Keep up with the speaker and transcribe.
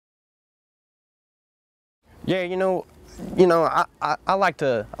Yeah, I like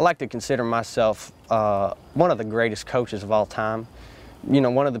to consider myself one of the greatest coaches of all time.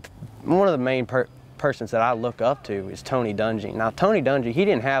 One of the main persons that I look up to is Tony Dungy. Now, Tony Dungy, he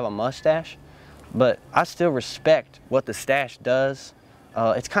didn't have a mustache, but I still respect what the stash does.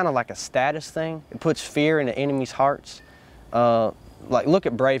 It's kind of like a status thing. It puts fear in the enemy's hearts. Like, look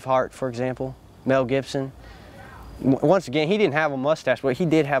at Braveheart, for example, Mel Gibson. Once again, he didn't have a mustache, but he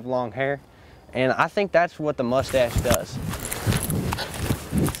did have long hair. And I think that's what the mustache does.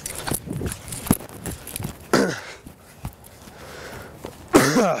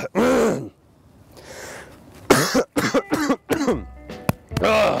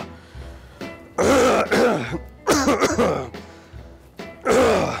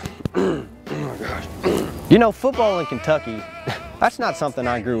 Football in Kentucky, that's not something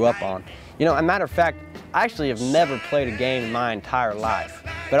I grew up on. As a matter of fact, I actually have never played a game in my entire life,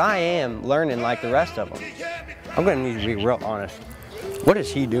 but I am learning like the rest of them. I'm going to need to be real honest. What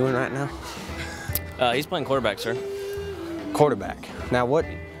is he doing right now? He's playing quarterback, sir. Quarterback. Now, what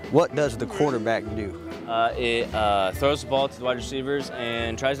does the quarterback do? It throws the ball to the wide receivers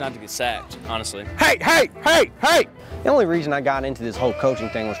and tries not to get sacked, honestly. Hey! The only reason I got into this whole coaching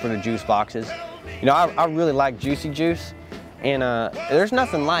thing was for the juice boxes. I really like Juicy Juice, and there's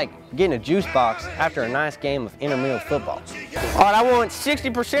nothing like getting a juice box after a nice game of intramural football. All right, I want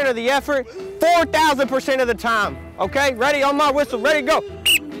 60% of the effort, 4,000% of the time. Okay, ready? On my whistle, ready, go.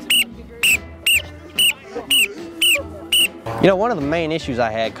 One of the main issues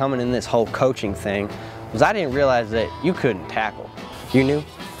I had coming in this whole coaching thing was I didn't realize that you couldn't tackle. You knew?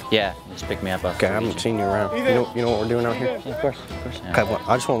 Yeah, just pick me up. Okay, I haven't seen you around. You know what we're doing out here? Yeah, of course. Yeah. Okay, well,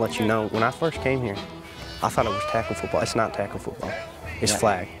 I just want to let you know, when I first came here, I thought it was tackle football. It's not tackle football. It's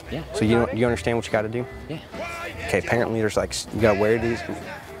flag. Yeah. So you understand what you got to do? Yeah. Okay, apparently there's like, you got to wear these.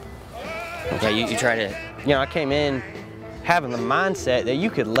 Okay, you try to... I came in having the mindset that you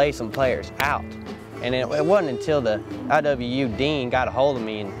could lay some players out. And it wasn't until the IWU dean got a hold of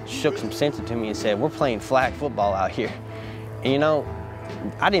me and shook some sense into me and said, we're playing flag football out here. And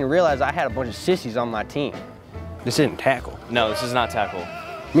I didn't realize I had a bunch of sissies on my team. This isn't tackle. No, this is not tackle.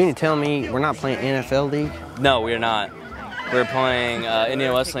 You mean to tell me we're not playing NFL league? No, we are not. We're playing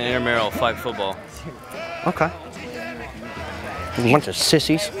Indiana Wesleyan intramural flag football. Okay. A bunch of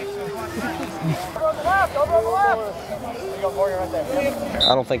sissies.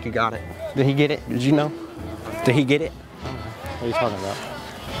 I don't think you got it. Did he get it? Did you know? Did he get it? What are you talking about?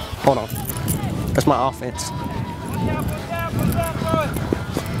 Hold on. That's my offense.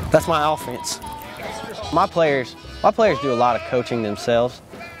 That's my offense. My players do a lot of coaching themselves.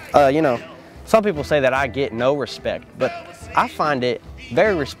 Some people say that I get no respect, but I find it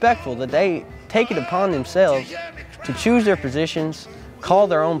very respectful that they take it upon themselves to choose their positions, call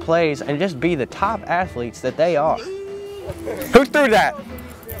their own plays, and just be the top athletes that they are. Who threw that?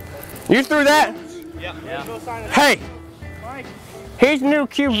 You threw that? Yeah. Hey, he's the new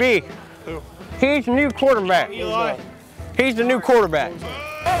QB. Who? He's the new quarterback. Eli. He's the new quarterback.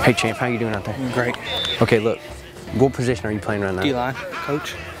 Hey, champ, how you doing out there? Great. Okay, look, what position are you playing right now? D-line,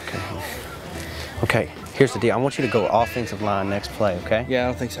 coach. Okay, here's the deal. I want you to go offensive line next play, okay? Yeah, I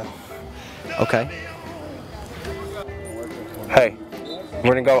don't think so. Okay. Hey,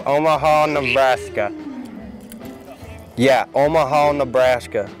 we're gonna go Omaha, Nebraska. Yeah, Omaha,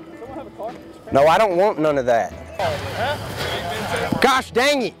 Nebraska. No, I don't want none of that. Gosh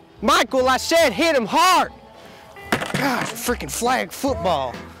dang it. Michael, I said hit him hard. Gosh, freaking flag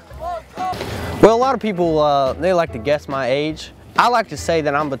football. Well, a lot of people, they like to guess my age. I like to say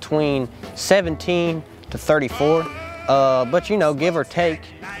that I'm between 17 to 34, but give or take,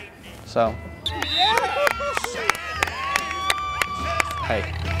 so. Hey.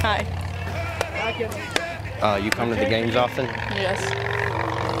 Hi. You come to the games often? Yes.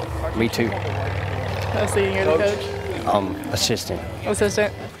 Me too. I was thinking you're the coach. Assistant.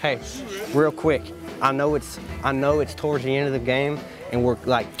 Assistant. Hey, real quick. I know it's towards the end of the game and we're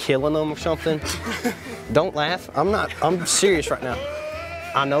like killing them or something. Don't laugh. I'm serious right now.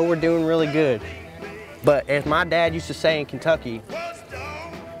 I know we're doing really good. But as my dad used to say in Kentucky,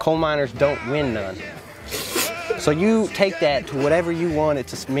 coal miners don't win none. So you take that to whatever you want it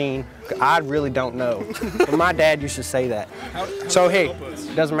to mean. I really don't know. But my dad used to say that. So hey,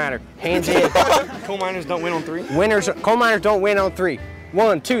 doesn't matter. Hands in. Coal miners don't win on three? Coal miners don't win on three.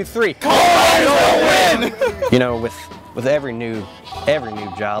 1, 2, 3. Coal miners don't win! With every new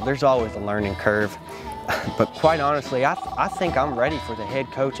job, there's always a learning curve. But quite honestly, I think I'm ready for the head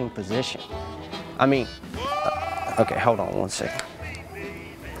coaching position. I mean, okay, hold on one second.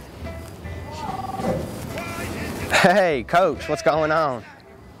 Hey, coach, what's going on?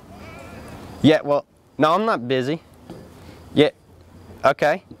 Yeah, well, No, I'm not busy. Yeah.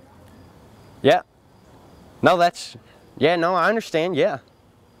 Okay. Yeah. No, that's, yeah, no, I understand, yeah.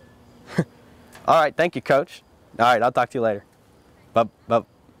 All right, thank you, Coach. All right, I'll talk to you later. Oh,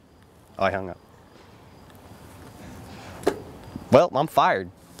 I hung up. Well, I'm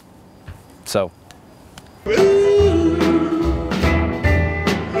fired. So.